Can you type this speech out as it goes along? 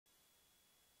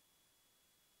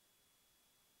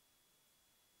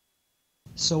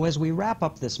So as we wrap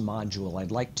up this module,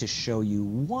 I'd like to show you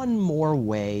one more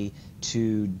way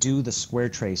to do the square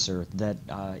tracer that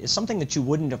is something that you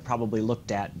wouldn't have probably looked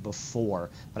at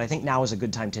before, but I think now is a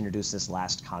good time to introduce this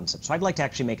last concept. So I'd like to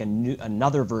actually make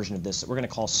another version of this that we're going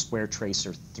to call Square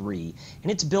Tracer 3,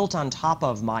 and it's built on top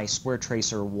of my Square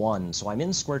Tracer 1. So I'm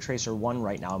in Square Tracer 1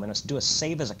 right now. I'm going to do a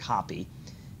save as a copy,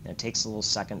 and it takes a little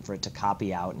second for it to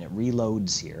copy out, and it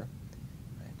reloads here.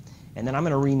 And then I'm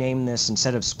going to rename this,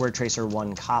 instead of Square Tracer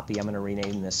 1 copy, I'm going to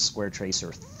rename this Square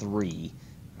Tracer 3.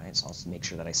 Right, so I'll make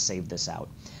sure that I save this out.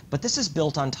 But this is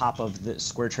built on top of the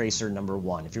Square Tracer number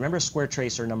 1. If you remember Square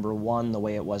Tracer number 1 the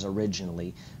way it was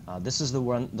originally, this is the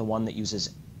one that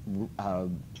uses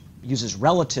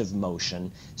relative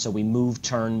motion. So we move,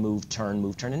 turn, move, turn,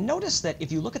 move, turn. And notice that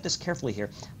if you look at this carefully here,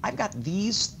 I've got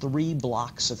these 3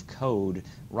 blocks of code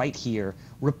right here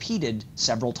repeated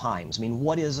several times. I mean,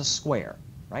 what is a square?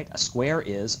 Right? A square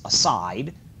is a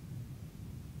side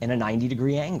and a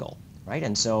 90-degree angle, right?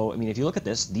 And so, I mean, if you look at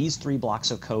this, these 3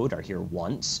 blocks of code are here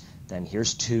once, then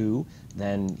here's 2,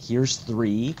 then here's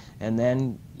 3, and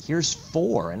then here's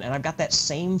 4. And I've got that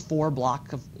same 3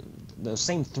 blocks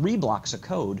of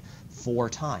code 4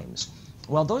 times.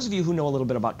 Well, those of you who know a little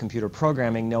bit about computer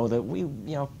programming know that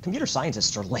computer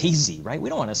scientists are lazy, right? We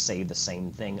don't want to say the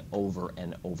same thing over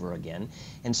and over again.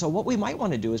 And so what we might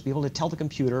want to do is be able to tell the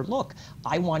computer, look,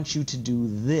 I want you to do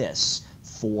this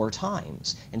 4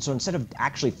 times. And so instead of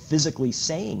actually physically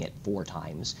saying it 4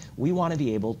 times, we want to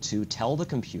be able to tell the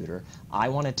computer, I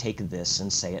want to take this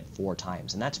and say it 4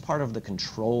 times. And that's part of the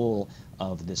control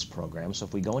of this program. So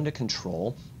if we go into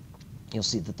control, you'll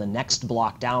see that the next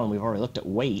block down, we've already looked at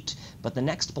wait, but the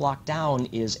next block down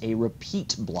is a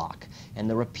repeat block. And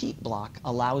the repeat block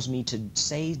allows me to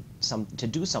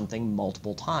do something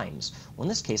multiple times. Well, in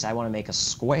this case, I want to make a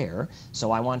square,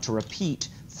 so I want to repeat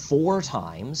 4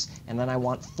 times, and then I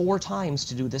want 4 times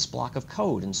to do this block of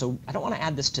code. And so I don't want to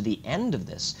add this to the end of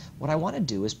this. What I want to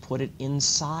do is put it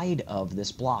inside of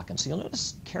this block. And so you'll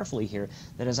notice carefully here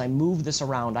that as I move this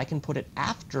around, I can put it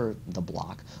after the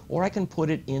block, or I can put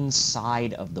it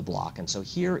inside of the block. And so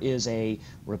here is a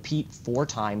repeat 4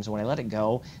 times. When I let it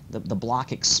go, the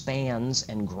block expands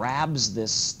and grabs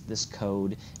this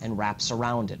code and wraps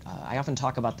around it. I often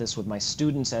talk about this with my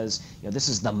students as, this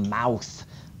is the mouth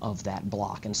of that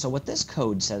block. And so what this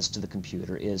code says to the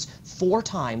computer is 4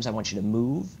 times I want you to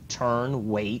move, turn,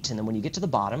 wait, and then when you get to the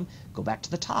bottom, go back to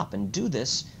the top and do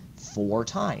this 4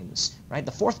 times. Right?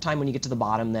 The 4th time when you get to the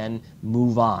bottom, then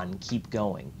move on, keep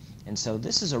going. And so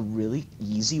this is a really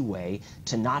easy way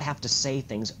to not have to say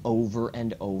things over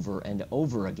and over and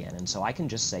over again. And so I can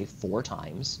just say 4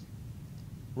 times,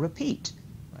 repeat.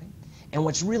 Right? And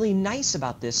what's really nice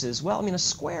about this is, well, I mean, a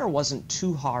square wasn't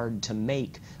too hard to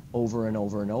make over and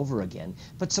over and over again.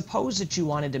 But suppose that you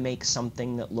wanted to make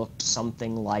something that looked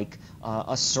something like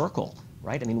a circle,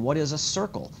 right? I mean, what is a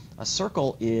circle? A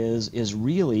circle is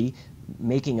really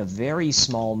making a very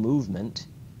small movement,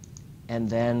 and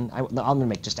then I'm going to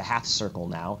make just a half circle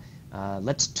now.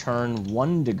 Let's turn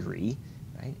 1 degree,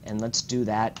 right? And let's do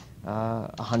that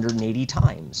 180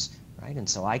 times, right? And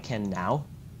so I can now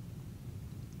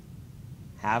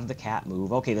have the cat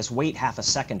move. Okay, this wait half a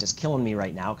second is killing me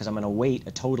right now because I'm going to wait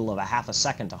a total of a half a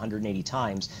second 180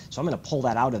 times. So I'm going to pull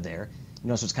that out of there. You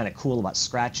notice what's kind of cool about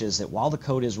Scratch is that while the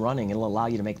code is running, it'll allow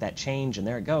you to make that change, and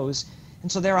there it goes.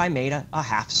 And so there I made a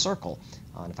half circle.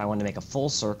 And if I wanted to make a full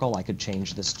circle, I could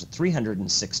change this to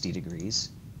 360 degrees.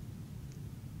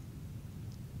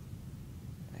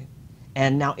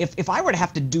 And now, if I were to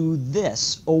have to do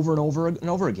this over and over and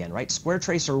over again, right? Square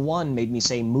Tracer 1 made me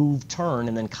say move, turn,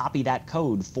 and then copy that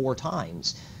code 4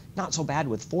 times. Not so bad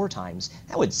with 4 times.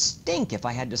 That would stink if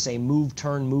I had to say move,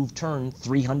 turn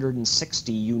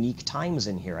 360 unique times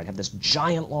in here. I'd have this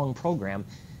giant long program.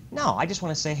 No, I just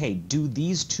want to say, hey, do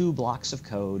these 2 blocks of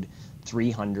code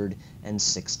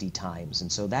 360 times.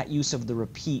 And so that use of the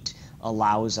repeat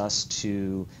allows us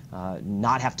to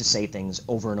not have to say things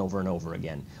over and over and over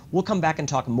again. We'll come back and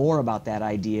talk more about that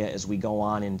idea as we go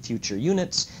on in future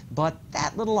units, but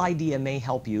that little idea may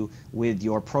help you with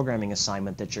your programming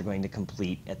assignment that you're going to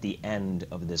complete at the end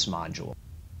of this module.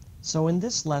 So in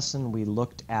this lesson, we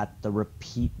looked at the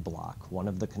repeat block, one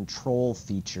of the control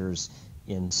features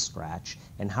in Scratch,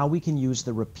 and how we can use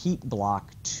the repeat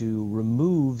block to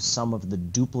remove some of the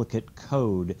duplicate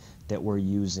code that we're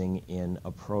using in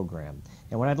a program.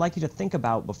 And what I'd like you to think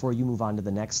about before you move on to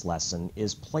the next lesson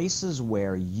is places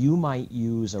where you might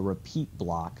use a repeat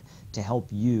block to help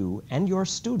you and your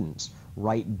students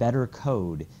write better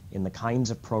code in the kinds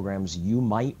of programs you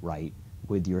might write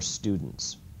with your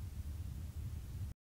students.